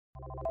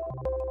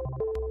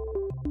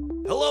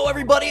Hello,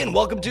 everybody, and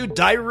welcome to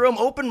Diary Room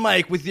Open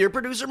Mic with your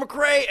producer,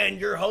 McCrae, and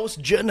your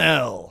host,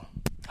 Janelle.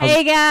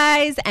 Hey,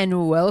 guys,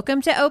 and welcome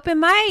to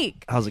Open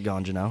Mic. How's it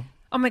going, Janelle?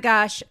 Oh, my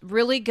gosh,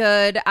 really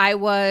good. I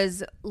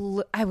was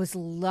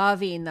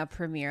loving the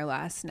premiere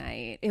last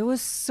night. It was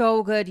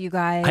so good, you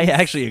guys. I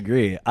actually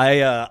agree.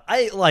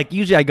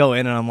 Usually I go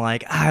in and I'm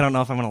like, I don't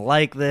know if I'm going to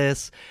like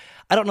this.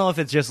 I don't know if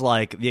it's just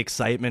like the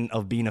excitement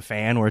of being a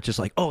fan where it's just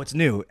like, oh, it's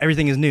new.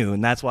 Everything is new.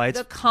 And that's why it's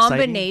the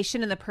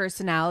combination and the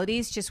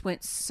personalities just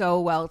went so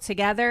well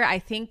together. I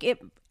think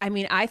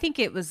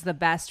it was the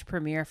best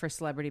premiere for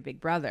Celebrity Big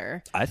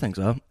Brother. I think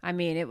so. I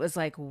mean, it was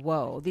like,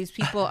 whoa, these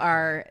people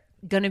are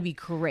going to be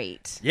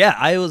great. Yeah,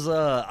 I was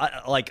a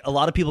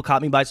lot of people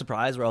caught me by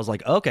surprise where I was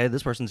like, okay,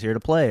 this person's here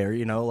to play, or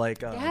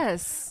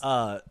Yes.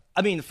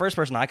 I mean, the first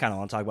person I kind of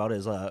want to talk about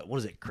is what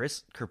is it,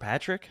 Chris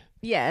Kirkpatrick?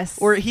 Yes.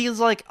 Where he's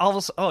like, all of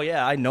a sudden, oh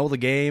yeah, I know the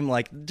game.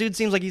 Like, dude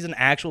seems like he's an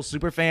actual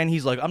super fan.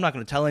 He's like, I'm not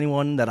going to tell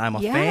anyone that I'm a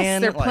fan.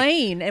 Yes, they're like,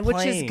 playing,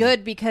 which is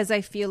good because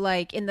I feel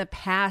like in the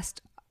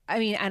past, I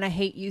mean, and I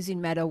hate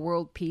using Meta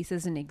World Peace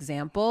as an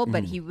example,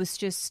 but he was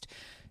just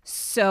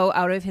so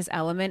out of his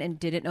element and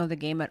didn't know the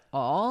game at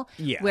all.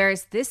 Yeah.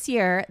 Whereas this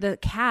year, the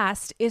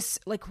cast is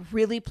like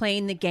really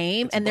playing the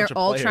game, It's and they're bunch of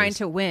all players. trying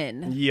to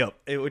win. Yep,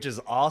 which is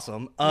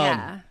awesome.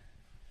 Yeah.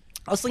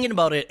 I was thinking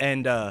about it,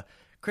 and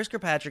Chris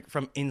Kirkpatrick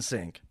from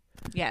NSYNC.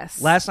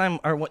 Yes. Last time,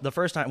 or the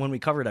first time when we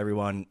covered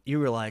everyone, you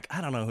were like, I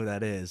don't know who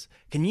that is.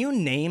 Can you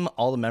name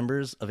all the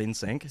members of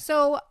NSYNC?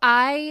 So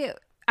I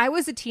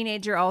was a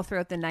teenager all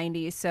throughout the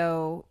 90s.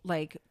 So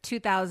like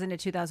 2000 to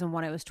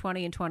 2001, I was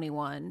 20 and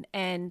 21.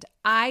 And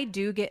I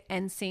do get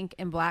NSYNC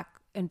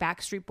and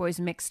Backstreet Boys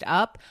mixed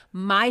up.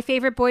 My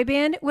favorite boy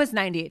band was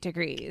 98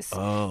 Degrees.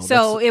 Oh,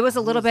 so it was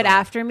a little bit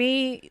after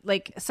me.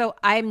 Like, so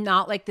I'm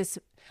not like this.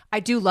 I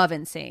do love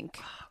NSYNC.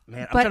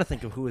 Man, I'm trying to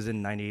think of who was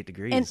in 98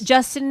 Degrees. And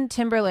Justin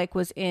Timberlake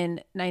was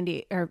in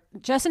NSYNC.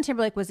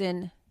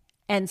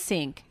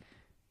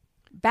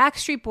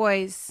 Backstreet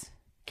Boys.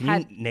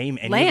 Can you name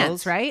any Lance, of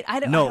those? right?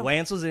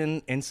 Lance was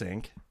in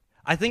NSYNC.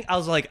 I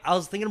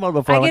was thinking about it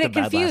before I went to get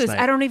bed confused. last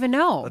night. I don't even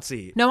know. Let's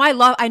see. No,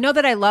 I know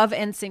that I love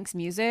NSYNC's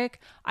music.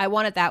 I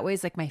Want It That Way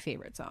is like my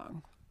favorite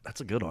song.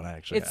 That's a good one,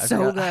 actually. It's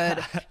so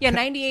good. Yeah,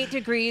 98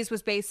 Degrees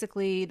was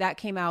basically, that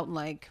came out in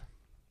like,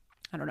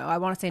 I don't know, I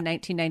want to say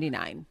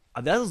 1999.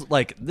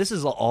 This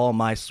is all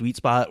my sweet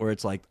spot where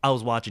it's like I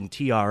was watching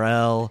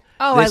TRL.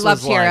 Oh, This I love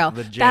was, like, TRL.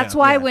 the jam. That's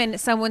why Yeah. when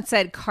someone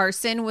said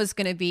Carson was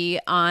going to be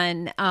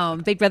on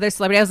Big Brother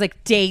Celebrity, I was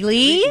like,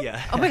 Daily?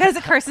 Yeah. Oh my God, is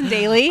it Carson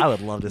Daily? I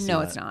would love to see No,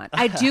 that. it's not.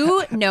 I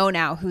do know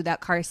now who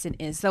that Carson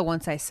is, though,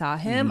 once I saw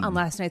him on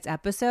last night's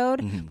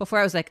episode. Mm-hmm. Before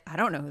I was like, I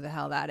don't know who the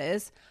hell that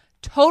is.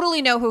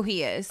 Totally know who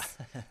he is.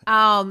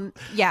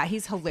 Yeah,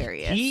 he's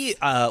hilarious. He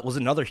was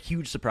another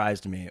huge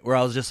surprise to me where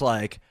I was just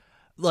like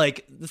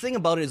the thing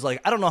about it is like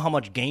I don't know how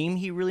much game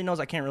he really knows.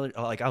 I can't really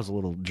I was a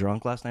little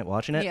drunk last night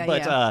watching it, Yeah,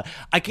 but yeah.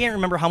 I can't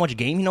remember how much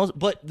game he knows.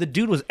 But the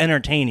dude was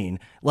entertaining,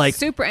 like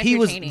Super He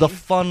was entertaining. the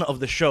fun of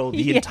the show the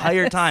Yes.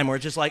 entire time. Where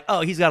it's just like,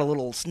 oh, he's got a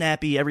little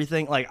snappy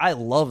everything. Like I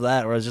love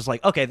that. Where it's just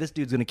like, okay, this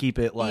dude's gonna keep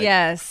it like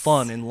Yes.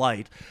 fun and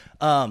light.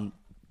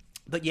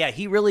 But yeah,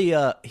 he really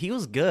he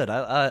was good.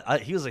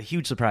 He was a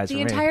huge surprise for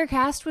The me. entire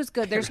cast was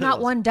good. There's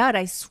not one dud,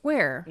 I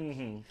swear.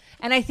 Mm-hmm.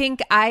 And I think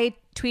I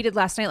tweeted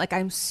last night, like,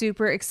 I'm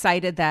super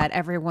excited that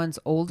everyone's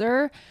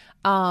older.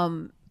 Oh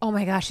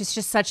my gosh, it's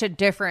just such a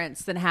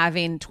difference than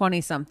having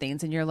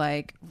 20-somethings. And you're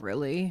like,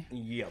 really?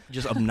 Yep,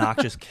 just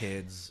obnoxious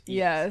kids.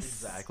 Yes.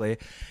 Exactly.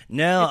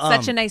 No,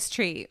 It's such a nice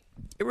treat.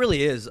 it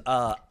really is.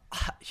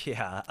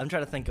 Yeah, I'm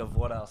trying to think of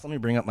what else. Let me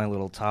bring up my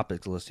little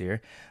topics list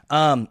here.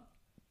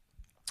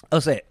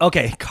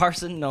 Okay,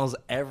 Carson knows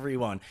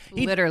everyone.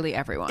 Literally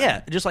everyone.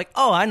 Yeah, just like,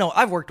 oh, I know,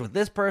 I've worked with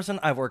this person,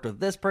 I've worked with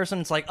this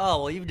person. It's like,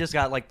 oh, well, you've just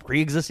got like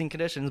pre-existing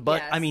conditions.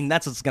 But Yes. I mean,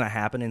 that's what's going to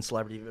happen in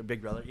Celebrity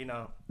Big Brother, you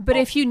know. But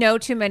if you know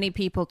too many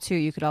people, too,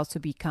 you could also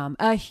become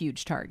a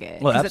huge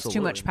target. Well, Because it's too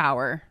much absolutely.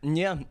 power.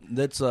 Yeah,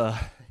 that's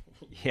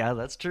yeah,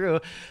 that's true.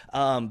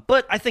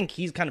 But I think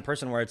he's the kind of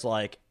person where it's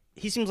like,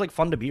 he seems like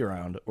fun to be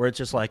around, where it's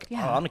just like,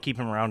 Yeah. oh, I'm gonna keep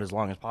him around as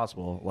long as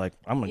possible. Like,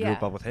 I'm gonna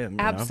group up with him. You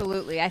know?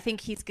 Absolutely. I think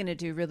he's going to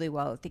do really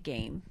well at the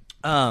game.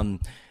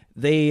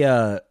 They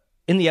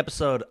in the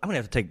episode, I'm gonna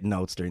have to take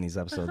notes during these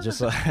episodes, just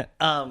so.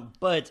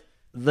 But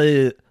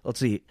let's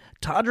see,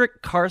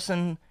 Todrick,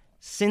 Carson,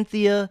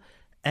 Cynthia,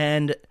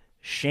 and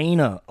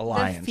Shayna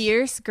alliance. The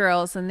fierce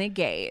girls and the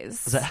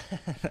gays.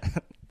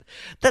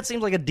 That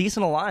seems like a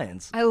decent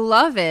alliance. I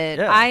love it.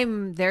 Yeah.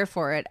 I'm there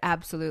for it.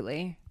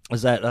 Absolutely.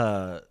 Is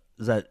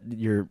that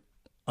your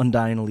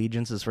undying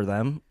allegiance is for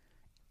them?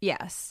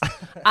 Yes.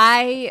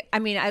 I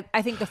mean,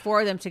 I think the four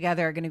of them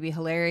together are going to be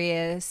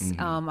hilarious.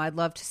 Mm-hmm. I'd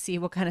love to see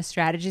what kind of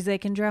strategies they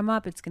can drum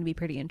up. It's going to be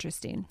pretty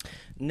interesting.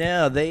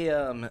 No, they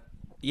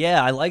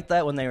Yeah, I like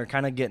that when they were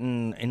kind of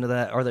getting into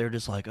that, or they were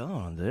just like,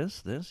 oh,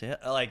 this, yeah.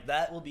 Like,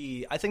 that will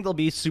be, I think they'll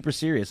be super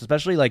serious,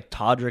 especially, like,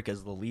 Todrick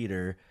as the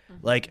leader.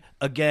 Like,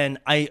 again,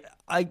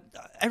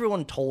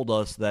 everyone told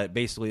us that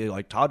basically,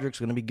 like, Todrick's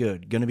gonna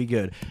be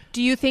good.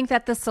 Do you think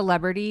that the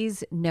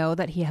celebrities know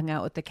that he hung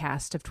out with the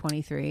cast of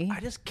 23? I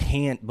just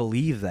can't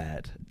believe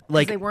that.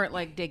 Like, they weren't,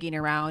 like, digging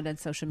around on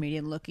social media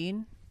and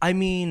looking? I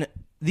mean,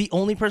 the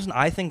only person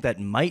I think that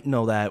might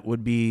know that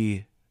would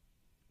be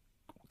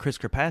Chris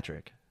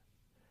Kirkpatrick.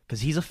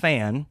 Because he's a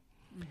fan.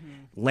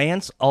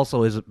 Lance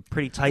also is a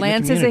pretty tight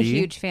Lance community. is a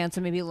huge fan, so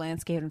maybe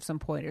Lance gave him some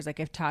pointers. Like,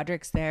 if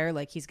Todrick's there,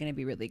 like, he's going to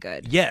be really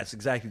good. Yes,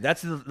 exactly.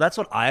 That's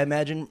what I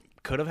imagine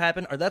could have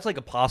happened, or that's like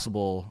a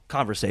possible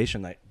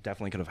conversation that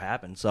definitely could have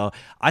happened. So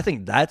I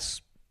think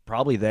that's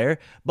probably there.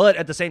 But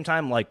at the same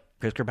time, like,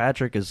 Chris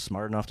Kirkpatrick is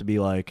smart enough to be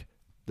like,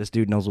 this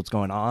dude knows what's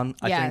going on.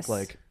 I think,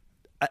 like,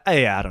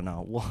 I don't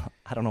know. Well,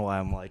 I don't know why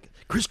I'm like,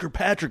 Chris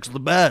Kirkpatrick's the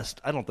best.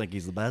 I don't think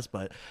he's the best,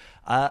 but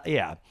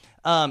yeah.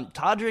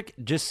 Todrick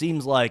just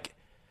seems like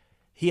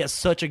he has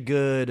such a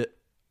good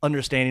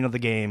understanding of the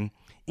game.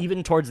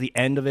 Even towards the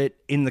end of it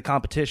in the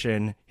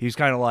competition, he was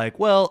kind of like,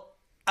 well,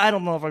 I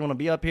don't know if I'm going to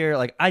be up here.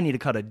 Like, I need to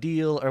cut a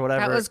deal or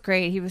whatever. That was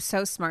great. He was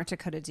so smart to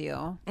cut a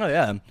deal. Oh,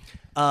 yeah.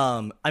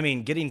 I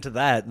mean, getting to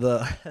that,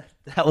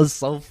 that was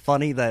so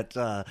funny that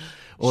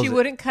she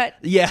wouldn't cut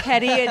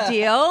Teddy a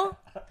deal.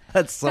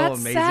 That's so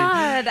amazing.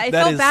 Sad. I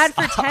felt bad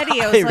for Teddy.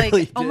 I was like,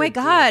 really, oh my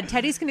God,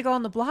 Teddy's going to go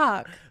on the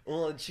block.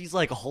 Well, and she's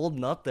like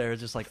holding up there,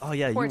 just like, oh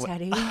yeah, poor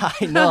Teddy.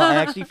 I know. I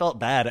actually felt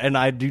bad, and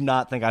I do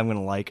not think I'm going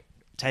to like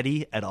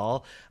Teddy at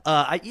all.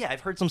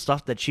 I've heard some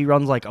stuff that she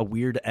runs like a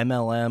weird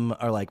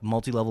MLM or like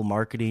multi-level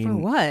marketing. For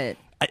what?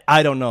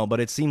 I don't know, but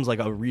it seems like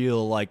a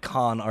real like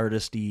con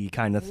artisty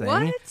kind of thing.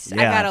 What?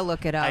 Yeah. I gotta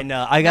look it up. I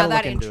know. I gotta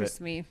look into it. That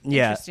interests me.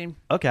 Yeah. Interesting.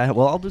 Okay.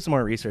 Well, I'll do some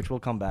more research. We'll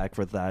come back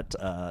with that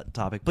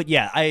topic. But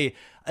yeah,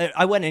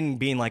 I went in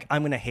being like,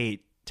 I'm gonna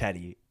hate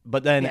Teddy.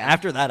 But then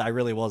after that, I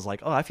really was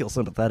like, oh, I feel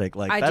sympathetic.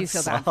 Like, I do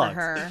feel bad for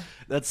her.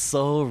 That's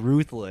so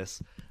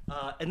ruthless.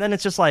 And then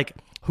it's just like,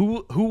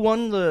 who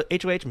won the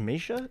HOH?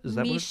 Misha? Is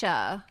that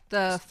Misha,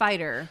 the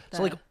fighter.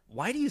 So like,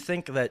 why do you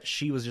think that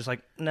she was just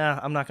like, nah,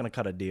 I'm not gonna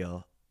cut a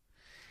deal?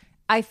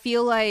 I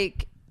feel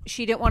like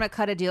she didn't want to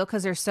cut a deal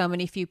because there's so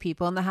many few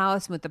people in the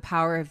house. And with the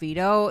power of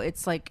veto,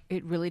 it's like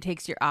it really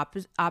takes your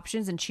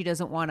options, and she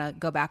doesn't want to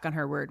go back on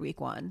her word week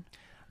one.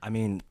 I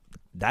mean,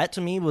 that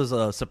to me was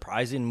a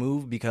surprising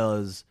move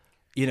because,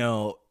 you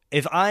know,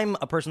 if I'm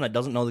a person that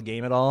doesn't know the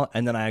game at all,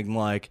 and then I'm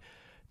like,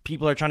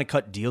 people are trying to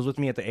cut deals with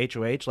me at the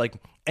HOH, like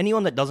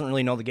anyone that doesn't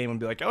really know the game would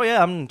be like, oh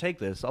yeah, I'm going to take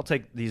this. I'll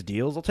take these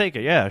deals. I'll take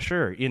it. Yeah,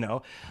 sure. You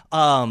know?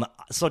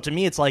 So to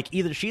me, it's like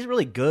either she's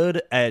really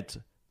good at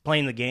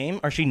playing the game,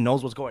 or she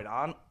knows what's going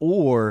on,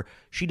 or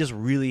she just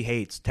really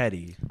hates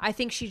Teddy. I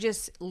think she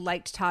just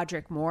liked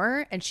Todrick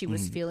more, and she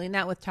was feeling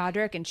that with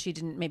Todrick, and she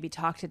didn't maybe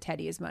talk to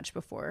Teddy as much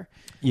before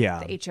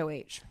the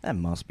HOH. That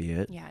must be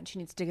it. Yeah, and she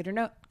needs to get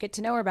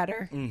to know her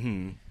better.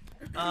 The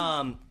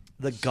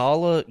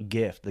gala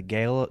gift, the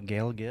gala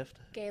gift?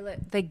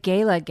 The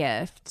gala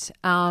gift.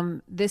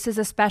 This is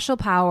a special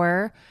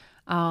power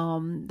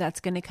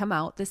that's going to come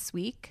out this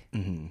week.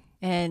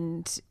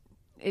 And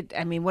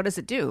what does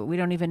it do? We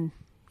don't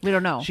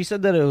know. She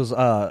said that it was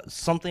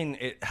something,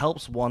 it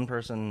helps one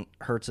person,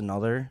 hurts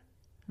another.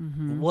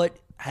 What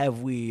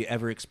have we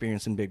ever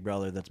experienced in Big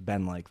Brother that's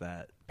been like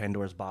that?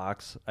 Pandora's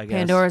box, I guess.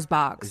 Pandora's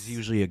box is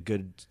usually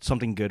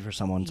something good for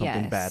someone,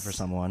 something bad for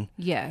someone.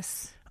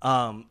 Yes.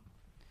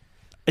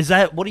 Is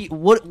that, do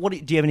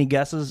you have any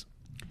guesses?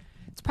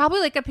 It's probably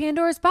like a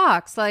Pandora's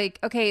box. Like,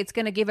 okay, it's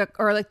going to give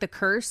the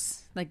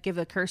curse, like give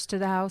a curse to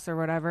the house or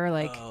whatever.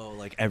 Like, oh,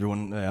 like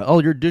everyone,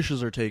 your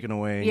dishes are taken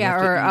away. Yeah,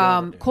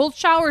 or cold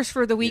showers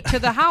for the week to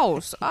the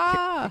house.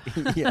 Yeah.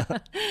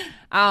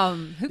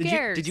 Who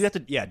cares? Did you have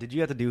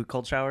to do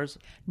cold showers?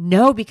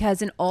 No,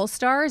 because in All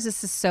Stars,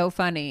 this is so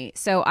funny.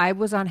 So I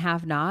was on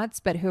Have Nots,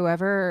 but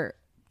whoever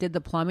did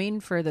the plumbing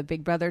for the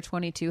Big Brother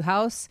 22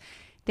 house,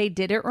 they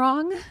did it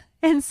wrong.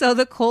 And so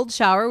the cold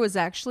shower was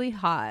actually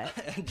hot.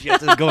 You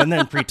have to go in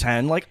there and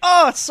pretend like,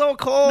 oh, it's so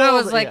cold. And I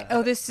was like,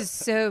 oh, this is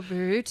so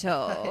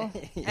brutal.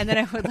 And then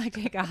I would like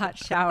take a hot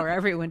shower.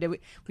 Everyone did.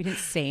 We didn't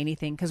say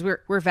anything because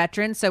we're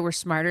veterans, so we're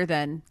smarter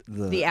than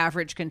the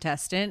average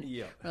contestant.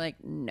 Yeah. We're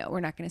like, no, we're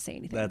not going to say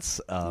anything.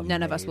 That's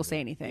none of us will say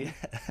anything.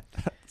 Yeah.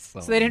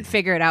 So they didn't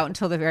figure it out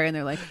until the very end.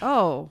 They're like,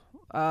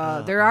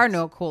 there are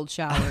no cold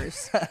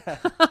showers.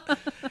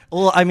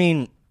 Well, I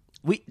mean,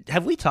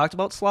 have we talked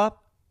about slop?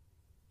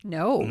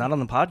 No. Not on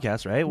the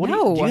podcast, right?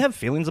 No. Do you have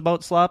feelings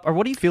about slop? Or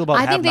what do you feel about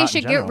I think they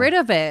should get rid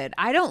of it.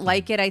 I don't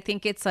like it. I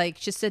think it's like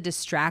just a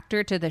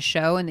distractor to the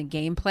show and the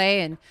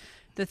gameplay and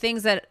the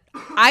things that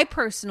I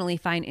personally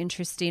find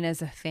interesting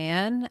as a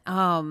fan.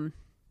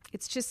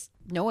 It's just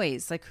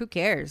noise. Like, who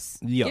cares?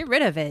 Yep. Get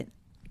rid of it.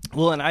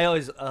 Well, and I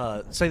always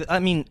say, I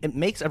mean, it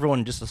makes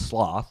everyone just a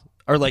sloth.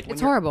 Or like, it's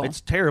horrible. It's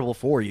terrible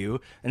for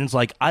you. And it's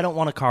like, I don't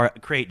want to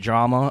create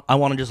drama. I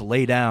want to just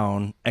lay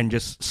down and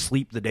just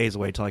sleep the days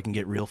away till I can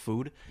get real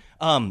food.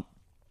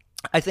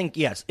 I think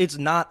yes, it's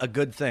not a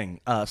good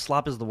thing.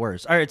 Slop is the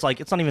worst. Or it's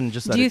like it's not even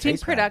just that. Do you it think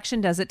tastes bad. production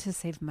does it to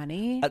save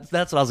money? That's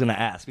what I was going to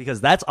ask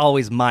because that's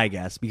always my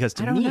guess. Because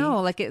to I don't me,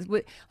 know. Like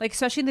like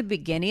especially in the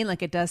beginning,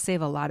 like it does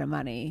save a lot of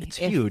money. It's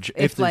huge.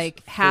 If If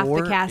like there's half the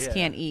 4, cast yeah.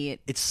 can't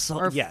eat, It's so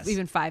or yes,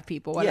 even 5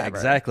 people, whatever. yeah,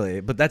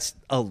 exactly. But that's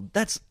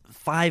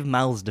 5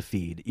 mouths to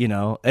feed. You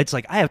know, it's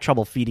like I have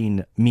trouble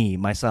feeding me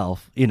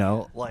myself. You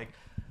know, like.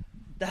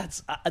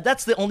 That's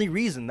the only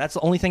reason. That's the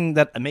only thing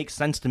that makes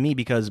sense to me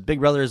because Big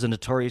Brother is a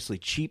notoriously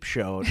cheap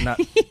show.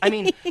 I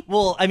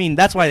mean,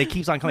 that's why it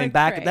keeps on coming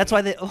back. Right. That's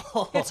why they.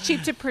 It's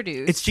cheap to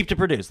produce. It's cheap to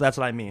produce. That's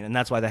what I mean, and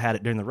that's why they had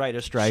it during the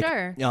writer's strike.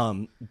 Sure.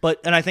 And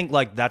I think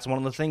like that's one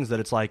of the things that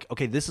it's like,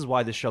 okay, this is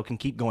why this show can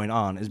keep going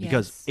on is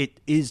because Yes. it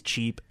is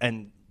cheap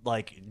and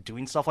like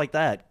doing stuff like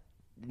that,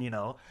 you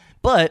know.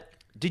 But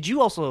did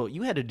you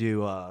had to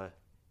do?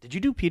 Did you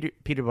do peanut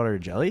butter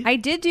and jelly? I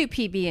did do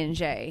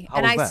PB&J, How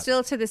and was I that?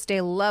 still to this day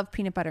love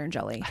peanut butter and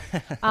jelly.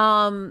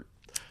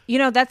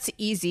 That's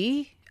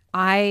easy.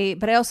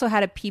 But I also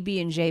had a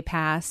PB&J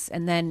pass,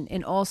 and then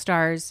in All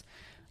Stars,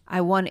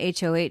 I won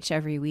HOH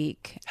every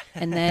week,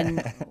 and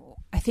then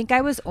I think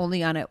I was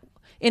only on it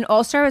in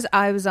All Stars.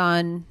 I was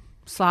on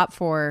Slop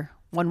for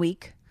 1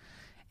 week,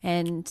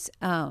 and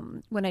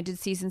when I did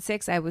season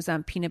 6, I was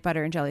on peanut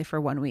butter and jelly for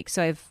 1 week.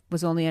 So I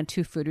was only on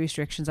 2 food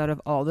restrictions out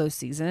of all those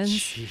seasons.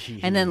 Jeez.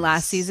 And then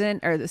last season,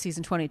 or the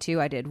season 22,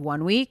 I did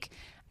 1 week,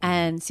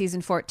 and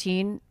season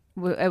 14,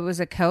 I was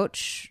a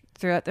coach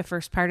throughout the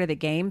first part of the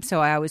game,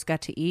 so I always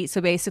got to eat. So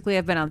basically,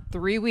 I've been on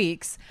 3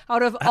 weeks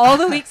out of all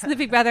the weeks in the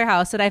Big Brother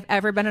house that I've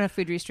ever been on a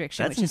food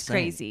restriction, That's which is insane.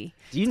 crazy.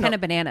 Do you It's know- kind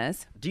of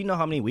bananas. Do you know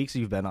how many weeks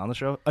you've been on the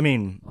show? I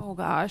mean, Oh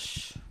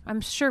gosh, I'm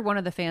sure one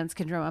of the fans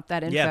can drum up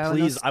that info. yeah, and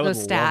please. those, I would those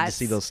love stats. to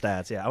see those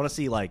stats. Yeah, I want to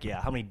see like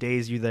how many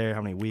days you there,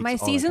 how many weeks. My all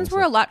that seasons kind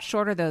were of a lot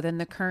shorter though than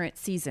the current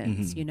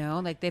seasons. Mm-hmm. You know,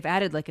 like they've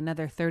added like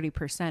another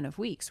 30% of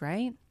weeks,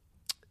 right?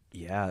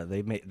 Yeah,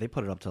 they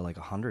put it up to like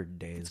 100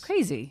 days. It's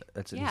crazy.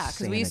 That's yeah,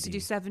 because we used to do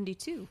insanity.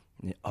 72.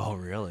 Yeah. Oh,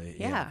 really?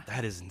 Yeah.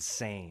 That is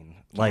insane.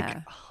 Like Yeah.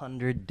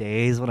 100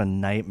 days. What a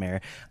nightmare.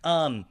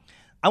 I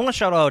want to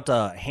shout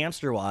out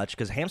Hamster Watch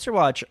because Hamster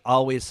Watch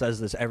always says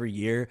this every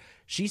year.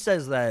 She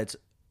says that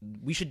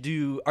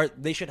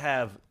they should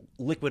have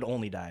liquid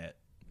only diet.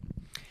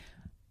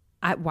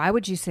 Why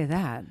would you say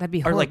that? That'd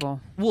be Or like,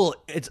 horrible. well,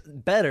 it's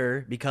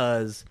better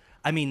because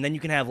I mean, then you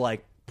can have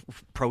like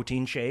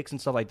protein shakes and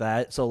stuff like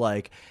that. So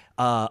like,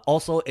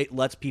 also it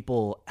lets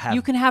people have.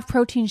 You can have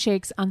protein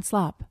shakes on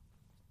Slop.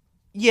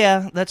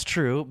 Yeah, that's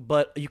true,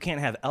 but you can't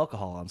have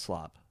alcohol on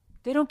Slop.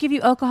 They don't give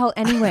you alcohol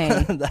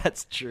anyway.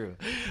 That's true,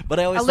 but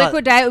I always A thought,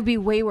 liquid diet would be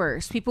way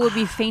worse. People would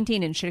be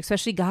fainting and shit,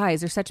 especially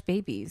guys. They're such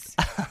babies.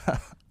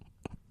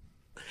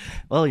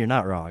 well, you're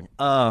not wrong.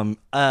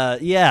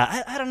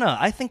 Yeah, I don't know.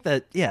 I think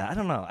that. Yeah, I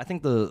don't know. I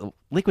think the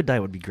liquid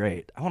diet would be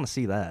great. I want to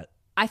see that.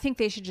 I think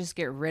they should just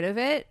get rid of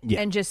it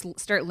Yeah. and just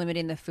start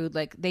limiting the food.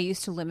 Like they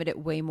used to limit it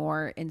way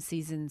more in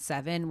season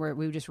 7 where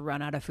we would just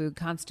run out of food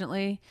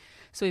constantly.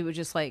 So we would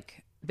just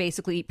like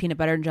basically eat peanut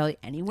butter and jelly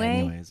anyway.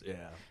 Anyways,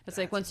 yeah. It's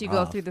like once you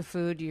go through the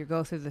food, you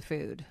go through the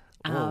food.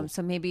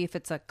 So maybe if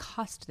it's a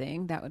cost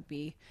thing, that would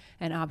be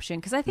an option.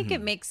 Because I think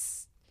Mm-hmm.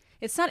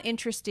 it's not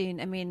interesting.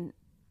 I mean,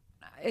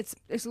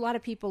 there's a lot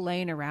of people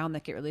laying around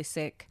that get really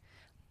sick,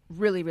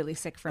 really, really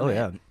sick from Oh it.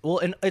 yeah. Well,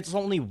 and it's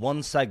only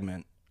one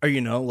segment. Or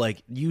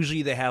like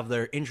usually they have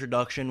their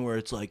introduction where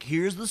it's like,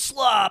 here's the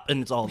slop,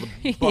 and it's all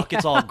the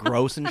buckets all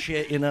gross and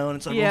shit, and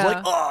it's everyone's Yeah.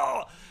 like,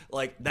 oh,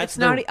 like that's It's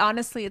not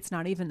honestly, it's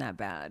not even that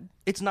bad.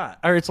 It's not,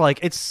 or it's like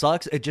it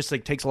sucks. It just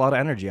like takes a lot of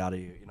energy out of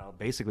you.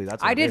 Basically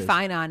that's. What I it did is.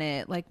 fine on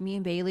it. Like me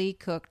and Bailey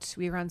cooked.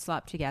 We were on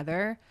Slop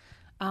together.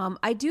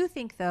 I do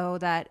think though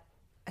that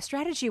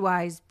strategy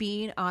wise,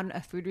 being on a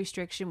food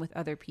restriction with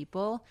other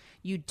people,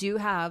 you do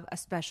have a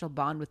special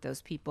bond with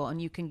those people, and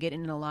you can get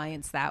in an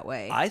alliance that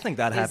way. I think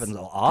that happens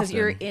Because often.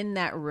 you're in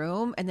that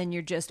room, and then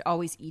you're just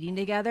always eating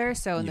together.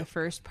 So in the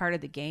first part of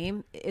the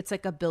game, it's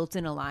like a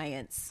built-in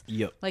alliance.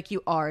 Yep. Like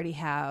you already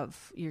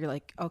have. You're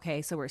like,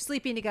 okay, so we're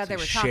sleeping together.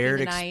 We're talking shared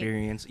tonight.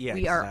 experience. Yeah,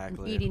 we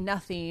exactly. are eating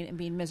nothing and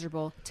being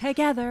miserable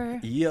together.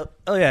 Yep.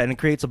 Oh yeah, and it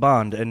creates a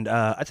bond, and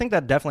I think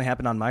that definitely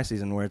happened on my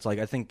season, where it's like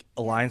I think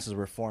alliances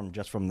were formed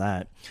just from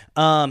that.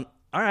 All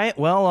right.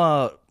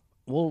 Well,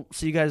 we'll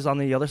see you guys on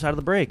the other side of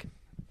the break.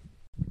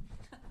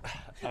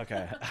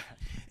 Okay.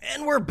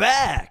 And we're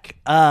back.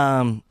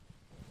 Janelle,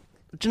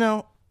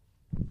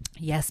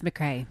 Yes,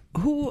 McCrae.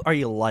 who are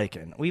you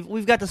liking?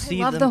 We've got to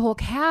see I love them. the whole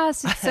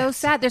cast. It's so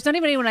sad. There's not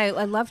even anyone I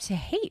love to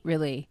hate,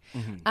 really.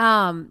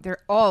 They're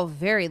all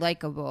very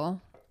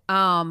likable.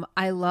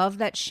 I love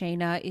that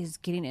Shayna is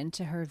getting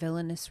into her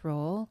villainous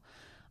role.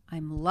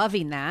 I'm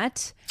loving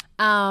that.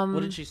 What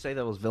did she say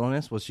that was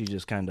villainous? Was she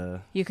just kind of?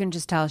 You can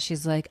just tell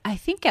she's like, I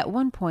think at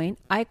one point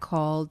I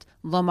called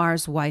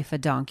Lamar's wife a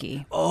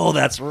donkey. Oh,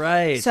 that's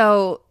right.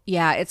 So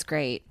yeah, it's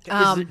great.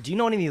 Do you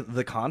know any of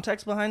the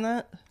context behind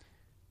that?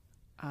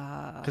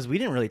 Because we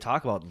didn't really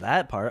talk about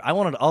that part. I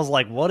was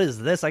like, "What is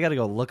this?" I got to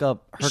go look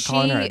up her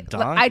calling her a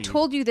donkey. I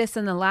told you this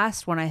in the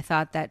last one. I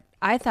thought that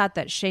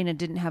Shayna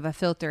didn't have a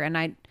filter, and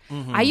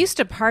I used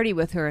to party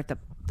with her at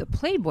the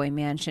Playboy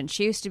Mansion.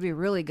 She used to be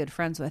really good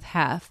friends with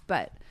Hef,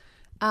 but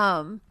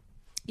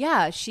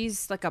yeah, she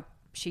used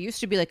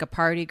to be like a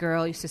party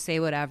girl, used to say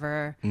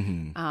whatever.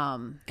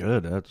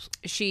 Good. That's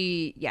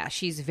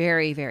She's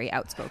very, very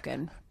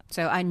outspoken.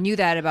 So I knew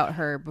that about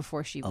her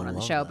before she went on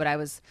the show, but I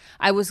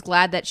was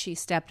glad that she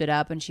stepped it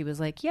up and she was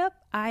like, "Yep,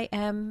 I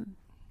am."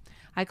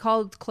 I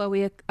called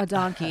Chloe a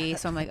donkey,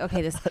 so I'm like,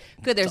 okay, this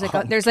good. There's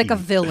like a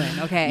villain,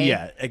 okay?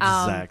 Yeah,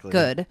 exactly.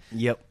 Good.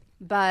 Yep.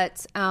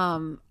 But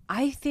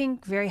I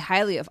think very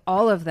highly of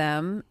all of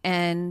them,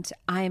 and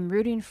I'm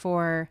rooting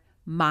for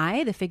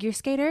Mai, the figure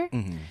skater.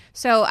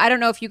 So I don't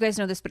know if you guys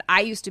know this, but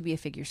I used to be a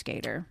figure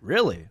skater.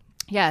 Really?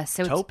 Yeah,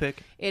 so Toe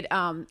pick.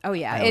 Oh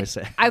yeah, I always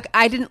say.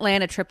 I didn't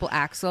land a triple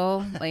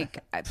axle. Like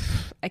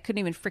I couldn't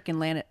even freaking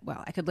land it.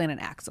 Well, I could land an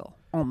axle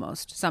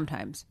almost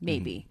sometimes,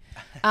 maybe.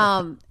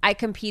 I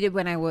competed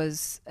when I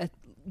was a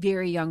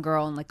very young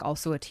girl and like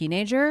also a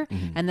teenager,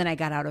 and then I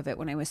got out of it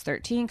when I was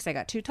 13 because I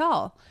got too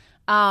tall,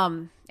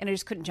 and I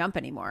just couldn't jump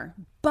anymore.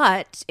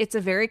 But it's a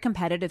very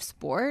competitive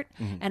sport,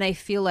 and I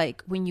feel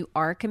like when you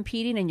are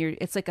competing and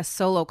it's like a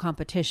solo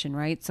competition,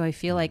 right? So I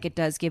feel like it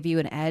does give you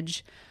an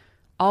edge.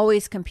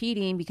 Always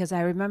competing, because I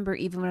remember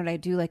even when I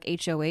do like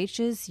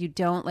HOHs, you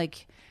don't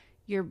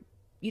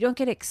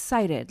get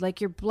excited,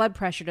 like your blood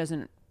pressure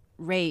doesn't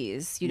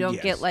raise, you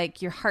don't get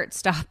like your heart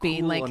stopping,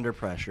 Cool like under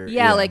pressure.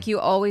 yeah, like you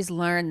always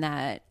learn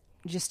that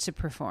just to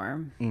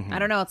perform. I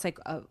don't know, it's like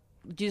you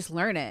just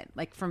learn it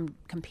like from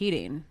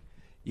competing.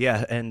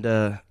 Yeah, and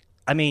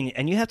I mean,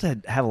 and you have to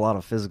have a lot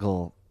of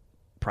physical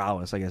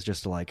prowess, I guess,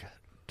 just to like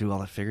do all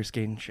that figure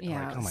skating shit.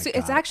 Yeah, Like, oh my so God.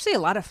 it's actually a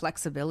lot of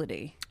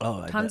flexibility.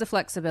 Oh, I tons bet. of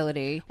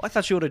flexibility. Well, I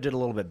thought she would have did a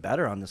little bit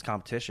better on this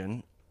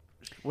competition.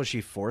 Was she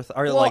fourth?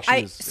 Or Well, like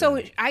she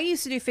was, I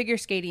used to do figure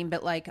skating,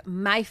 but like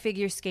my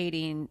figure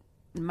skating,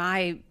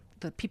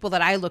 the people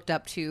that I looked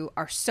up to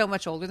are so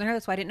much older than her.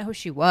 That's why I didn't know who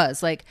she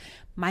was. Like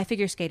my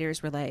figure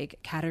skaters were like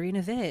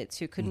Katarina Vitz,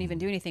 who couldn't even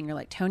do anything, or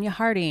like Tonya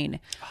Harding,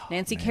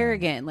 Nancy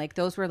Kerrigan. Like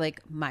those were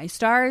like my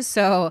stars.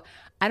 So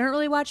I don't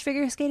really watch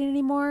figure skating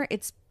anymore.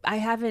 I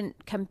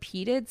haven't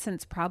competed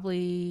since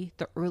probably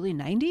the early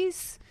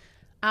 90s.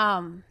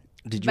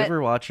 Did you but-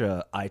 ever watch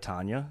I,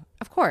 Tonya?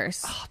 Of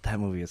course. Oh, that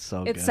movie is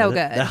so good. It's so good.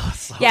 That was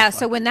so yeah, fun.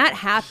 so when that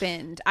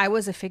happened, I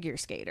was a figure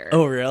skater.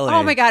 Oh, really?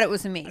 Oh my God, it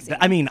was amazing.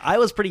 I mean, I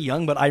was pretty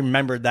young, but I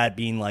remembered that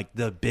being like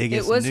the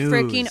biggest It was news.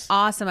 freaking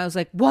awesome. I was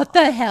like, what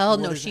the hell?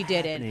 No, is she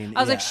happening? didn't.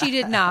 I was like, Yeah. she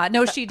did not.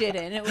 No, she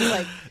didn't. It was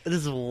like, It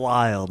is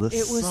wild. it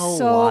was so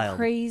so wild.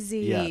 crazy.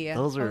 Yeah,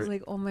 those I are. was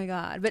like, oh my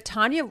God. But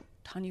Tanya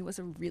was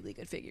a really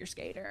good figure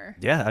skater.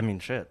 Yeah, I mean,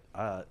 shit.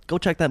 Go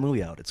check that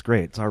movie out. It's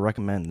great. It's our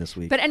recommend this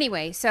week. But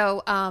anyway,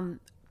 so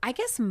I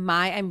guess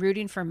I'm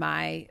rooting for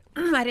Mai.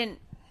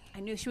 I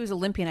knew she was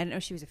Olympian. I didn't know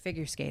she was a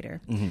figure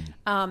skater.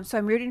 So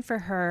I'm rooting for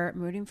her.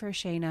 I'm rooting for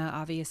Shayna,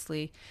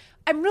 obviously.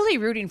 I'm really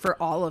rooting for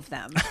all of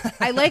them.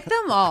 I like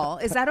them all.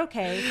 Is that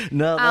okay?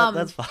 No,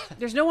 that's fine.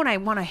 There's no one I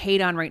want to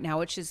hate on right now,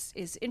 which is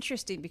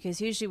interesting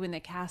because usually when the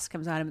cast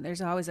comes on,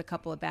 there's always a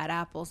couple of bad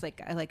apples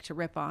like I like to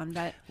rip on.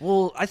 But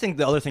Well, I think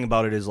the other thing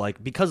about it is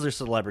like because they're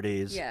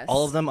celebrities, Yes.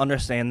 all of them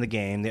understand the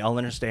game. They all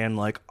understand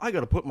like I got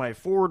to put my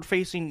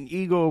forward-facing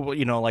ego.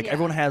 You know, like Yeah.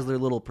 everyone has their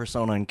little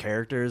persona and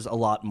characters a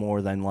lot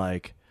more than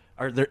like,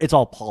 it's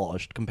all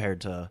polished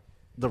compared to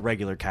the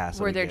regular cast.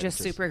 that where we they're get. just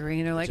It's super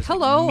green. They're like, just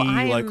 "Hello, me,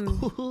 I'm like,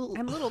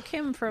 I'm little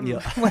Kim from Yeah.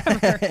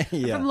 whatever,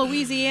 Yeah. from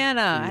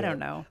Louisiana." I don't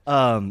know.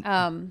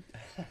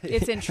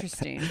 It's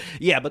interesting.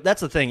 Yeah, but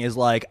that's the thing is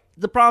like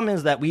the problem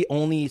is that we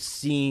only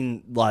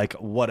seen like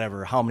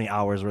whatever how many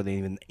hours were they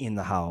even in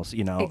the house,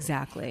 you know?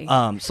 Exactly.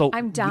 So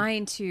I'm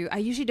dying to. I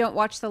usually don't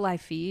watch the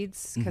live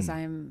feeds because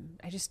Mm-hmm.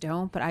 I just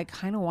don't. But I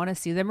kind of want to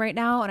see them right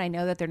now, and I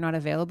know that they're not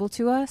available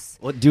to us.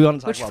 what do you want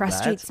to talk Which about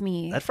frustrates that?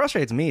 me. That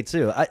frustrates me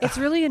too. It's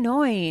really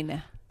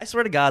annoying. I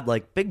swear to God,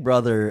 like Big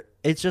Brother,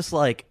 it's just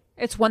like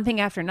It's one thing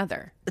after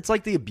another. it's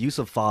like the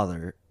abusive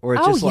father, or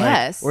it's Oh, just like,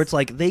 yes. or it's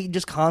like they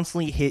just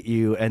constantly hit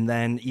you, and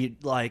then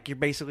you're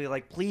basically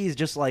like, please,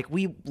 just like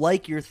we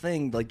like your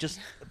thing, like just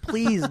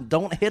please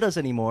don't hit us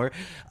anymore.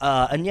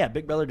 And yeah,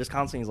 Big Brother just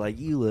constantly is like,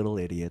 you little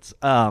idiots.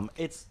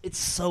 It's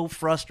so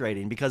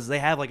frustrating because they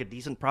have like a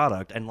decent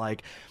product, and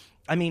like,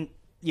 I mean,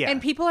 yeah,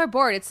 And people are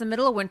bored. It's the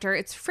middle of winter.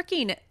 It's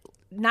freaking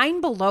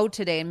 9 below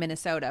today in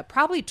Minnesota.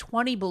 Probably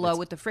 20 below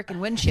with the freaking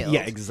wind chill.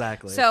 yeah,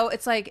 exactly. So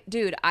it's like,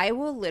 dude, I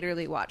will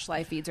literally watch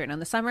live feeds right now. In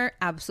the summer,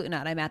 absolutely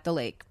not. I'm at the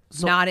lake.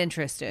 Not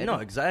interested. No,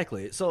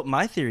 exactly. So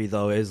my theory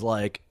though is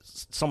like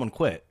someone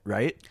quit,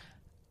 right?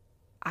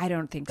 I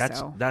don't think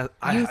so.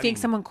 I You think mean,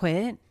 someone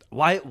quit?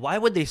 Why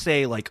would they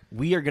say like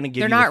we are going to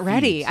give They're you not the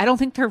ready. feeds? I don't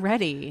think they're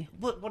ready.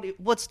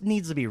 What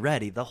needs to be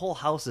ready? The whole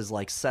house is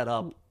like set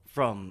up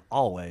from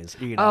always.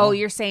 You know? Oh,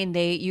 you're saying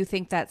you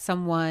think that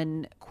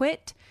someone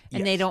quit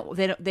and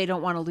Yes. they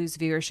don't want to lose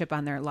viewership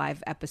on their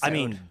live episode. I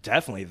mean,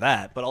 definitely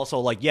that, but also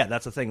like yeah,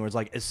 that's the thing where it's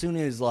like as soon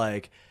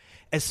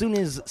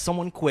as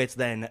someone quits,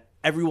 then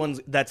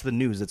that's the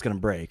news that's going to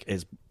break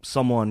is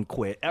someone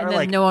quit. and or then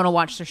like no one will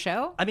watch the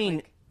show. I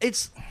mean,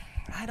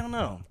 I don't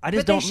know. I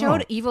just But they don't showed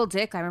know. Evil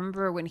Dick. I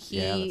remember when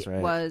Yeah, he that's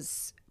right.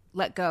 was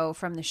let go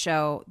from the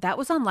show, that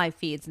was on live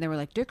feeds, and they were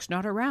like, Dick's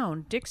not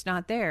around, Dick's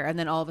not there, and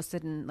then all of a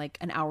sudden, like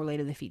an hour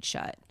later, the feed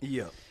shut.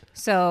 Yeah.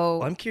 So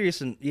Well, I'm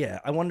curious, and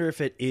I wonder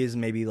if it is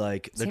maybe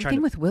like they're same trying thing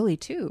to. with Willie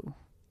too.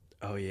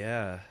 Oh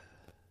yeah.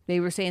 They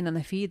were saying on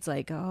the feeds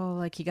like, oh,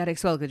 like he got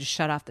expelled, they just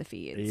shut off the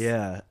feeds.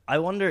 Yeah, I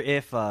wonder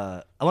if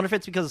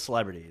it's because of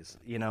celebrities.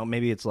 You know,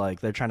 maybe it's like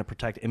they're trying to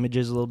protect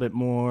images a little bit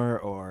more,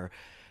 or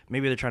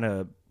maybe they're trying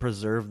to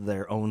preserve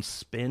their own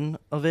spin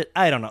of it.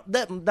 I don't know.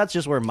 That's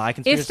just where my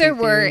conspiracy. If there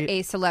were theory-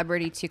 a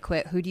celebrity to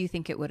quit, who do you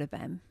think it would have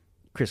been?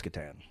 Chris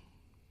Kattan.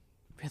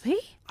 Really?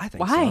 I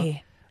think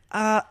Why?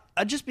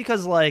 Just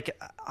because like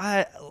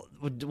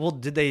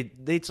did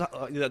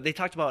they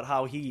talked about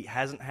how he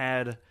hasn't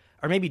had,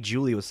 or maybe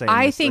Julie was saying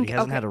I this, that think- he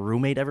hasn't okay. had a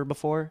roommate ever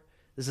before.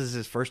 This is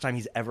his first time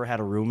he's ever had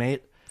a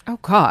roommate, Oh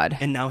God.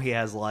 and now he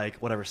has like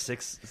whatever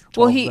 12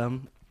 Well, of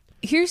them.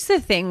 Here's the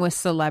thing with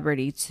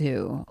celebrity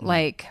too.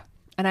 Like,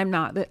 and I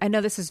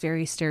know this is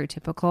very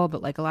stereotypical,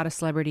 but like a lot of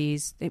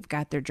celebrities, they've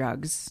got their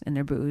drugs and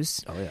their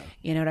booze. Oh yeah.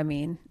 You know what I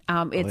mean?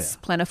 It's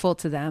plentiful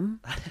to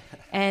them,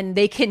 and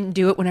they can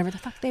do it whenever the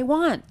fuck they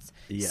want.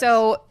 Yes.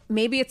 So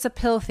maybe it's a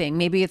pill thing.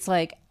 Maybe it's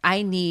like,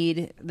 I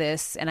need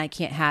this and I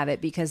can't have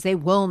it, because they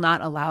will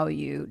not allow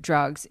you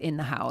drugs in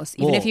the house.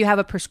 Even if Well- you have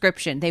a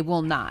prescription, they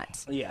will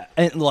not. Yeah,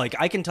 and like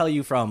I can tell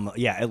you from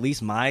at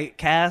least my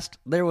cast,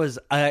 there's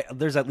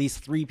at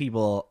least 3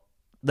 people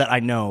that I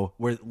know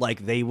where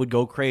like they would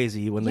go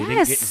crazy when they didn't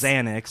get Yes.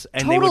 Xanax,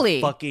 and they Totally.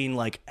 would fucking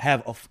like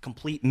have a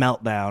complete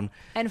meltdown.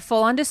 And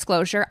full on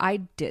disclosure, I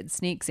did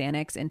sneak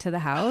Xanax into the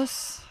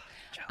house.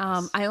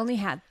 I only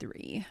had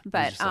 3,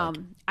 but just like-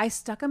 I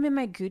stuck them in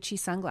my Gucci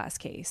sunglass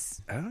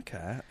case.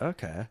 Okay.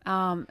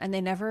 And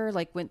they never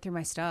like went through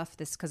my stuff.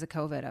 This because of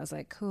COVID. I was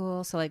like,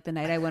 cool. So like the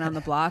night I went on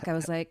the block, I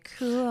was like,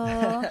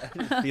 cool.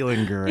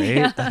 Feeling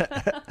great.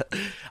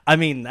 I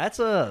mean, that's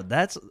a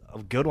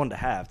good one to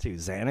have too.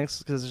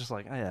 Xanax, because it's just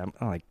like, I'm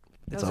like,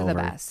 it's Those over. are the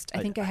best. I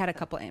think I had a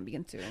couple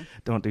Ambien too.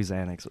 Don't do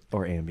Xanax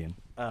or Ambien.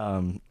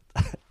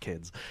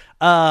 Kids.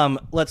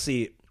 Let's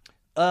see.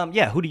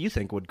 Who do you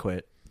think would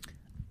quit?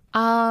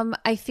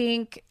 I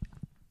think,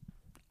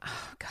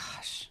 oh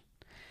gosh,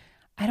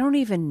 I don't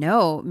even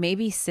know.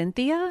 Maybe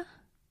Cynthia.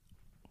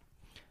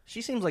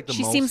 She seems like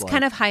She most, seems like,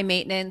 kind of high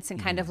maintenance and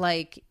kind of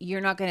like,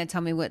 you're not going to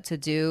tell me what to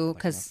do,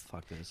 because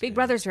fuck this, Big yeah.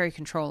 Brother's very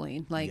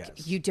controlling. Like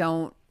Yes. you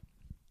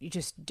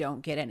just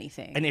don't get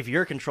anything. And if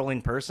you're a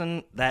controlling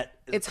person, that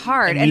It's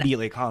hard.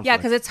 Immediately And, conflict. yeah,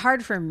 because it's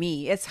hard for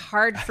me. It's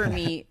hard for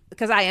me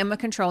because I am a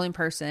controlling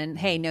person.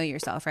 Hey, know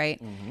yourself,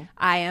 right?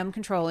 I am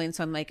controlling,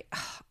 so I'm like,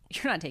 "Ugh,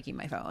 you're not taking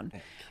my phone.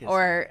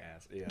 Or my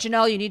ass, yeah.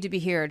 Janelle, you need to be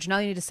here.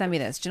 Janelle, you need to send me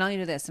this. Janelle, you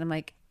do this. And I'm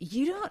like,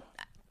 you don't.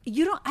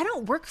 I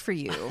don't work for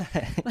you.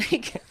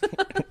 Like,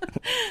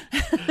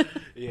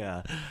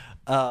 Yeah.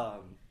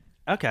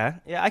 Okay.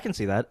 Yeah, I can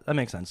see that. That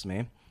makes sense to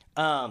me.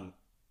 I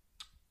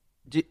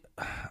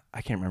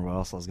can't remember what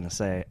else I was gonna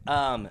say.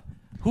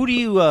 Who do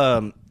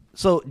you?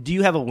 So, do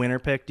you have a winner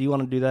pick? Do you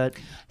want to do that?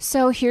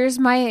 so here's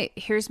my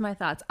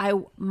thoughts.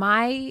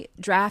 My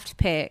draft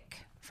pick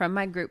from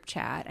my group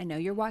chat. I know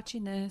you're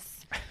watching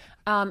this.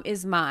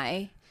 Is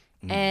Mai.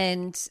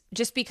 And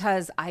just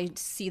because I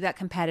see that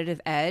competitive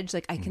edge,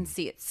 like I can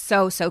see it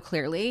so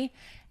clearly.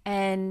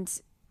 And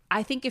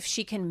I think if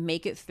she can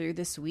make it through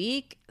this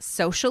week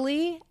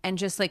socially and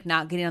just like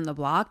not getting on the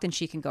block, then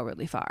she can go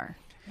really far.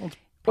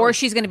 Or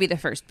she's going to be the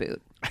first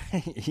boot.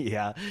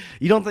 Yeah.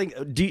 You don't think?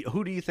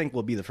 Who do you think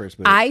will be the first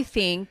boot? I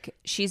think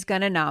she's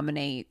going to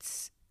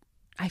nominate.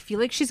 I feel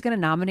like she's going to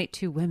nominate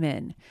 2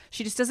 women.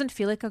 She just doesn't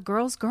feel like a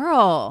girl's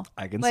girl.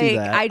 I can like, see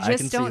that. I I just can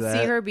see don't see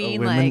that. her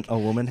being A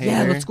woman yeah,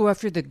 hater? let's go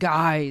after the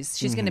guys.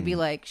 She's going to be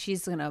like,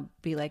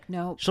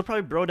 no, She'll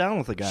probably bro down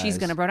with the guys. she's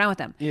going to bro down with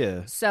them.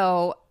 Yeah.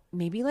 So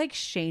maybe like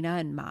Shayna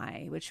and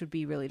Mai, which would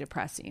be really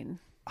depressing.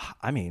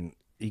 I mean,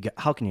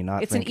 how can you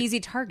not? It's an think easy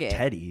target.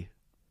 Teddy.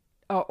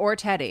 Or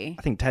Teddy.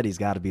 I think Teddy's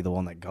got to be the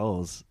one that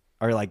goes,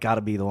 or like got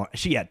to be the one.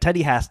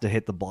 Teddy has to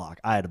hit the block,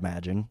 I'd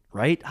imagine,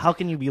 right? How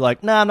can you be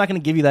like, nah, I'm not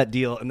going to give you that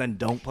deal, and then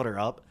don't put her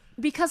up?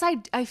 Because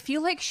I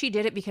feel like she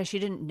did it because she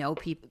didn't know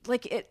people.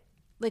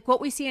 Like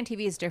what we see on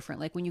TV is different.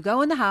 Like when you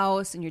go in the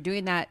house and you're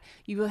doing that,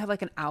 you will have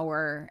like an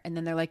hour, and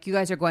then they're like, you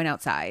guys are going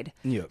outside.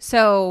 Yep.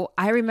 So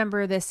I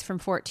remember this from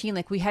 14.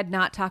 Like we had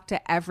not talked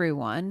to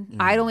everyone.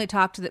 I'd only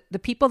talked to the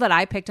people that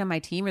I picked on my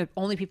team are the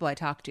only people I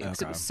talked to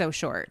because it was so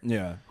short.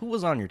 Yeah. Who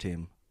was on your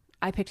team?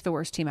 I picked the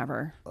worst team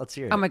ever. Let's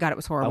hear it. Oh my God, it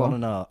was horrible. I wanna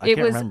know. I It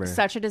can't was remember.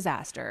 such a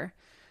disaster.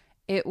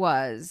 It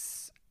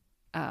was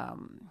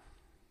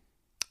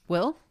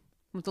Will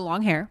with the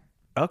long hair.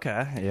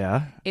 Okay.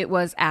 Yeah. It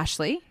was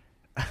Ashley,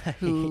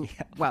 who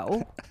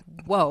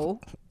whoa,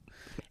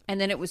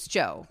 and then it was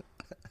Joe.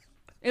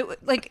 It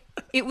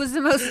was the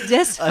most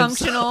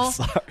dysfunctional,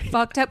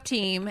 fucked up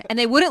team, and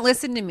they wouldn't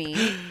listen to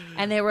me.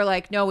 And they were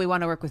like, "No, we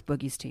want to work with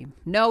Boogie's team.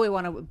 No, we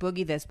want to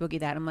boogie this, boogie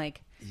that." I'm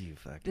like, You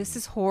fucking. "This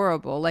is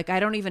horrible. Like, I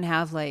don't even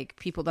have like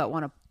people that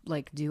want to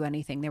like do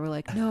anything. They were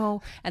like,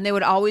 no. And they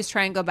would always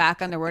try and go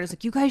back on their word. It's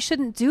like, you guys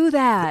shouldn't do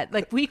that.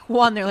 Like week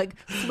 1, they're like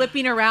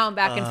flipping around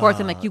back and forth.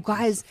 I'm like, you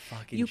guys,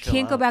 you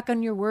can't go back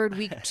on your word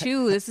week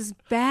 2. This is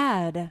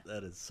bad.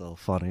 That is so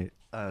funny.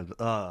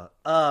 I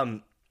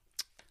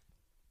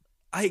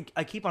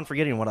keep on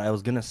forgetting what I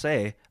was gonna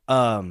say.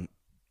 I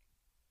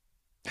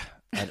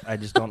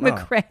just don't know.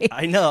 McRae.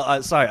 I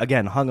know. Sorry.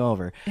 Again,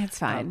 hungover. It's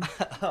fine.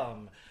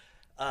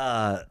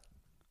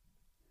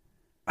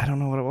 I don't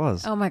know what it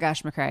was. Oh my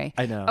gosh, McRae.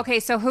 I know. Okay,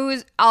 so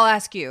I'll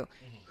ask you,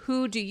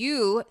 who do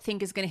you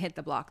think is going to hit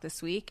the block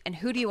this week, and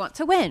who do you want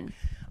to win?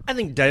 I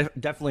think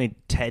definitely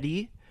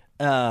Teddy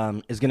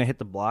is going to hit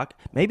the block.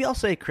 Maybe I'll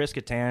say Chris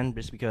Kattan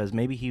just because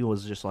maybe he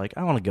was just like,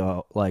 I want to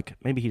go. Like,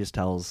 maybe he just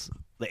tells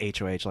the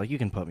HOH, like, you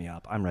can put me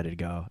up. I'm ready to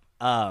go.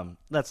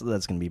 That's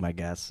going to be my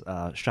guess.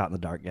 Shot in the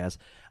dark guess.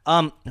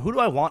 Who do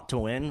I want to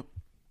win?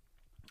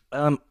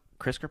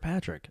 Chris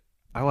Kirkpatrick.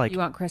 You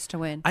want Chris to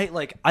win?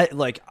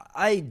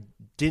 I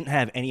didn't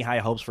have any high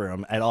hopes for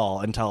him at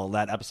all until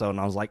that episode, and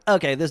I was like,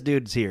 okay, this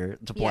dude's here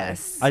to play.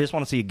 Yes. I just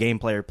want to see a game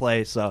player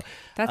play. So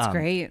that's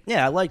great.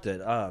 Yeah, I liked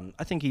it.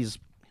 I think he'll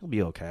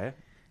be okay.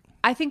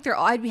 I think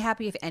I'd be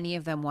happy if any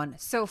of them won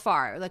so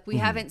far. Like we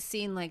haven't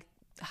seen like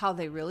how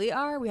they really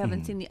are. We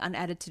haven't seen the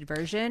unedited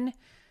version,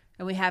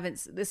 and we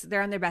haven't.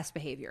 They're on their best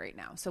behavior right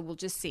now. So we'll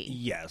just see.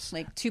 Yes.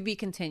 Like to be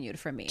continued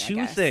for me.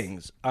 Two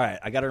things. All right,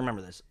 I got to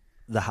remember this: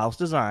 the house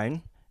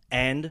design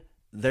and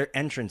their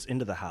entrance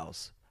into the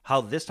house. How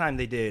this time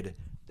they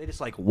just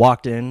like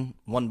walked in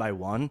one by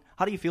one.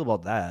 How do you feel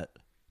about that?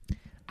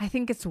 I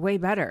think it's way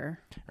better.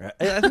 Right.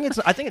 I think it's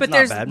but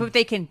not bad. But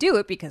they can do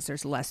it because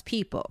there's less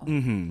people.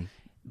 Mm-hmm.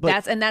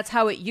 That's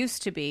how it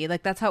used to be.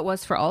 Like that's how it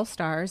was for All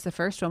Stars. The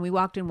first one, we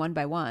walked in one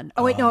by one.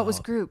 Oh wait, no, it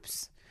was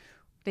groups.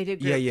 They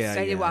did groups. Yeah.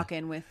 I did walk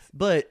in with.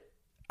 But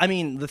I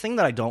mean, the thing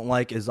that I don't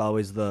like is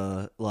always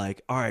the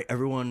like, all right,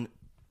 everyone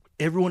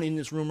in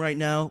this room right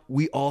now,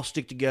 we all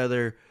stick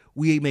together.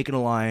 We make an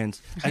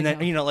alliance, and then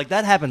like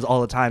that happens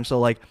all the time.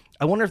 So like,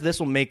 I wonder if this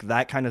will make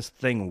that kind of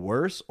thing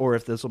worse, or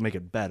if this will make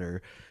it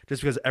better,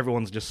 just because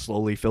everyone's just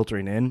slowly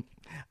filtering in.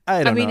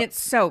 I mean, it's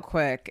so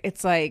quick.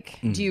 It's like,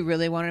 do you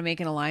really want to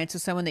make an alliance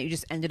with someone that you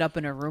just ended up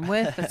in a room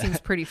with? That seems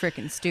pretty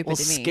freaking stupid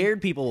to me.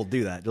 Scared people will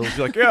do that. They'll just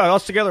be like, yeah,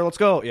 us together, let's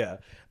go. Yeah.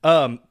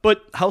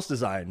 But house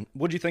design.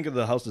 What do you think of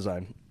the house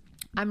design?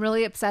 I'm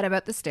really upset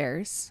about the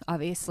stairs.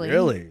 Obviously,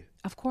 really,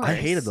 of course. I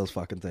hated those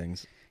fucking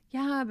things.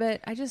 Yeah,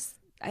 but I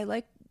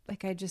like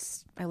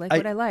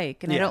what I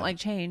like, and I don't like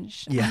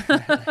change. Yeah.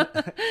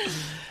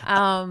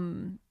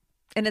 And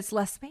it's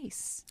less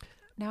space.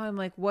 Now I'm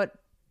like, what?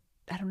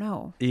 I don't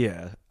know.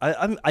 Yeah.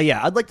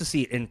 I'd like to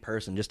see it in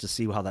person just to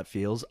see how that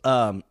feels.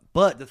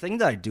 But the thing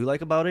that I do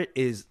like about it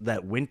is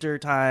that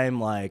wintertime,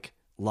 like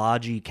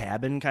lodgy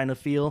cabin kind of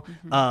feel.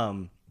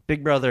 Mm-hmm.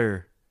 Big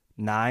Brother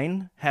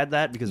 9 had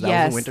that because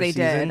that was the winter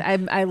season. Yes, they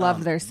did. I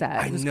loved their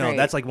set. I know. Great.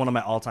 That's like one of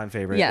my all-time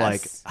favorite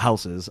like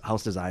house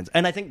designs.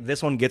 And I think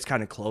this one gets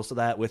kind of close to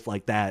that with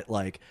like that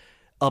like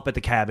up at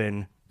the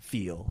cabin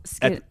feel.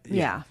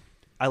 Yeah.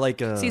 I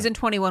like season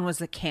 21 was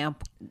the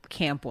camp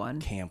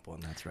one. Camp one,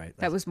 that's right.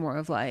 That was more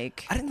of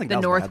like I didn't think the that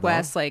was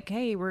Northwest, bad, like,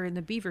 hey, we're in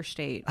the Beaver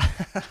State,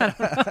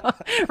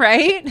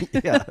 right?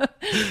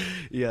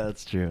 Yeah,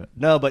 that's true.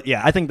 No, but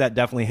yeah, I think that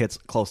definitely hits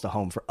close to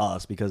home for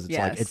us because it's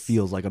like it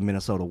feels like a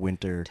Minnesota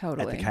winter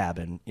at the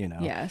cabin,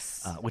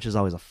 Yes, which is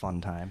always a fun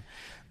time.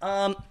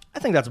 I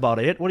think that's about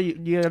it. What do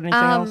you have anything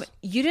else?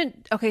 You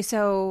didn't. Okay,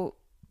 so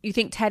you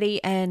think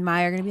Teddy and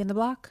Maya are going to be on the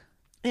block?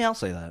 Yeah, I'll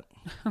say that.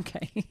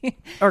 Okay.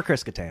 Or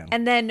Chris Kattan.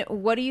 And then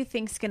what do you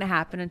think's going to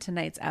happen in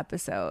tonight's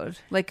episode?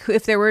 Like,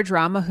 if there were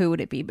drama, who would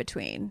it be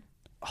between?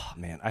 Oh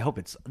man, I hope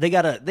it's they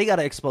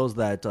gotta expose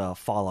that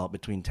fallout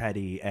between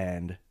Teddy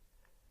and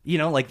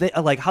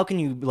like how can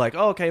you be like,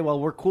 oh, okay, well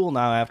we're cool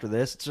now after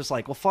this? It's just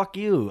like, well, fuck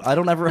you. I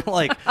don't ever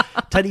like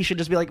Teddy should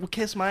just be like, well,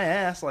 kiss my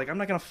ass. Like I'm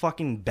not gonna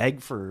fucking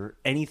beg for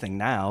anything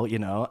now.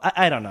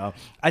 I don't know.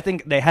 I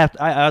think they have.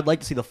 I'd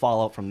like to see the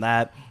fallout from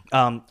that.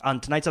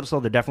 On tonight's episode,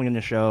 they're definitely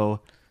going to show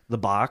the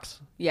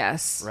box.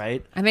 Yes.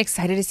 Right? I'm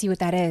excited to see what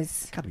that is.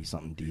 It's got to be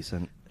something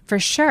decent. For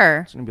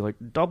sure. It's going to be like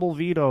double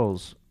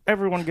vetoes.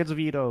 Everyone gets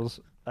vetoes.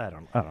 I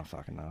don't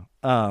fucking know.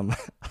 All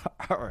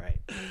right.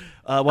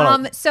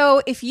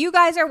 So if you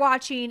guys are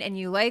watching and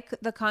you like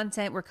the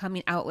content we're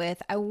coming out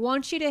with, I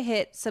want you to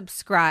hit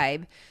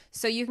subscribe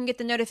so you can get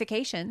the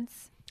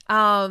notifications.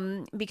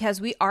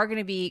 Because we are going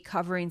to be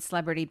covering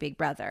Celebrity Big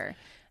Brother.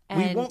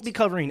 We won't be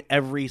covering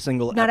every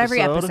single episode. Not every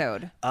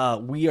episode.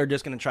 We are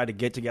just going to try to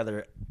get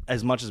together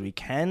as much as we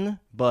can,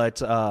 but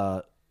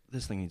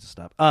this thing needs to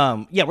stop.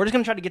 Yeah, we're just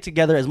going to try to get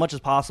together as much as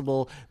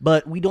possible,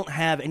 but we don't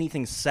have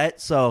anything set,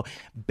 so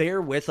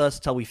bear with us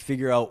till we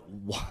figure out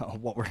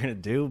what we're going to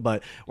do,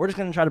 but we're just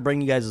going to try to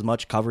bring you guys as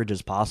much coverage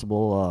as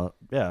possible,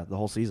 the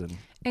whole season.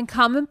 And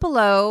comment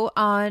below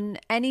on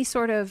any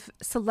sort of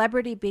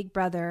Celebrity Big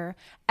Brother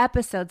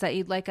episodes that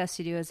you'd like us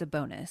to do as a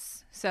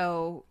bonus.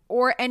 So,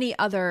 or any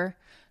other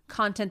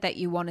content that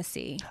you want to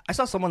see. I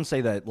saw someone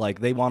say that like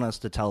they want us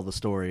to tell the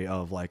story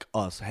of like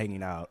us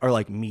hanging out or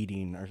like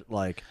meeting or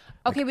like.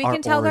 Okay, like, we our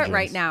can tell origins. that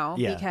right now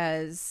Yeah.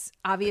 because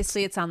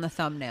obviously it's on the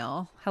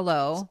thumbnail.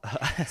 Hello.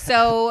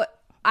 So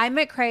I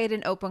met Craig at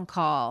an open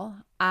call.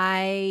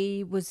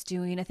 I was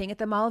doing a thing at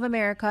the Mall of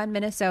America in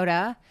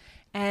Minnesota,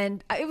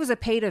 and it was a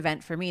paid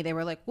event for me. They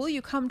were like, will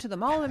you come to the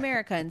Mall of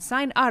America and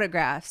sign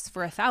autographs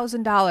for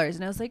 $1,000?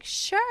 And I was like,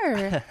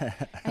 sure.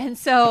 And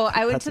so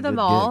I went That's to a the good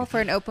mall gig. for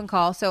an open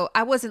call. So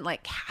I wasn't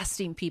like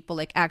casting people,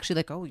 like actually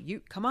like, oh,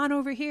 you come on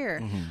over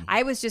here. Mm-hmm.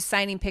 I was just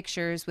signing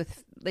pictures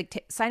with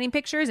like signing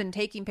pictures and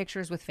taking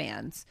pictures with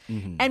fans.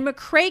 And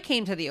McCrae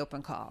came to the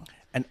open call.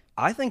 And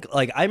I think,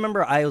 like, I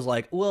remember I was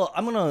like, well,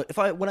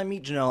 when I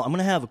meet Janelle, I'm going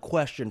to have a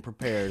question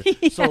prepared.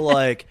 So,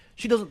 like,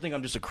 she doesn't think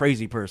I'm just a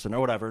crazy person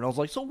or whatever. And I was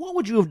like, so what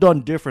would you have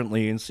done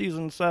differently in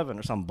season 7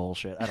 or some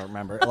bullshit? I don't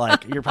remember.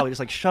 Like, you're probably just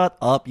like, shut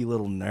up, you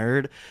little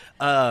nerd.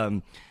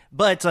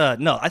 But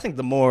no, I think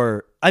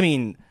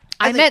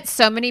I met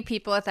so many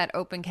people at that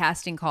open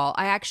casting call.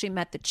 I actually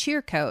met the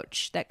cheer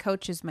coach that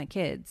coaches my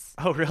kids.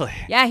 Oh, really?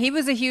 Yeah, he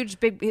was a huge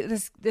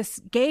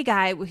this gay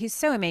guy. He's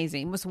so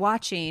amazing.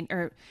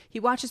 He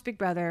watches Big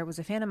Brother, was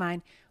a fan of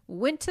mine.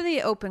 Went to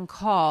the open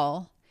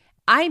call.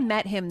 I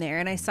met him there,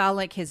 and I saw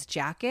like his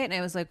jacket, and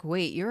I was like,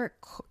 "Wait, you're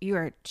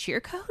a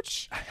cheer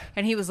coach?"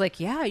 And he was like,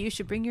 "Yeah, you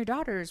should bring your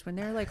daughters when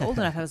they're like old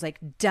enough." I was like,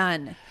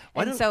 "Done."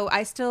 So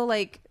I still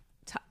like.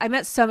 I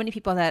met so many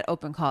people at that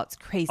open call. It's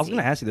crazy. I was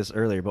going to ask you this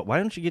earlier, but why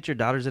don't you get your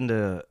daughters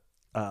into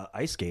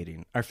ice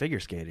skating or figure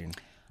skating?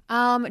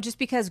 Just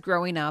because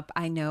growing up,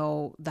 I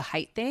know the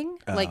height thing.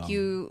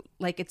 You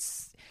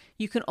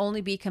can only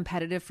be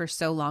competitive for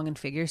so long in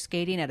figure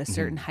skating at a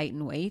certain height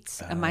and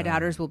weight. And my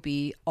daughters will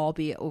all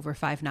be over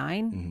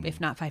 5'9", if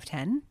not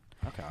 5'10".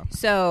 Okay.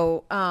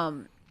 So,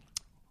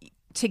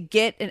 to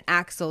get an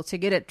axle, to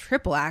get a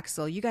triple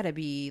axle, you got to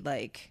be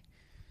like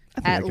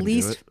at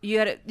least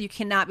you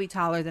cannot be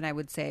taller than I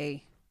would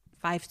say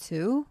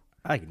 5'2".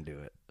 I can do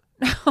it.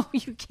 No,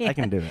 you can't. I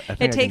can do it.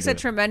 It takes a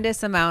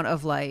tremendous amount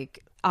of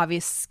like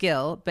obvious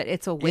skill, but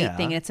it's a weight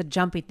thing and it's a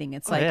jumping thing.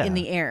 It's like in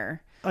the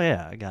air. Oh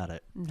yeah, I got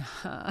it.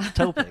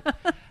 Toe pick.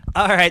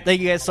 All right, thank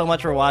you guys so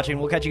much for watching.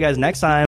 We'll catch you guys next time.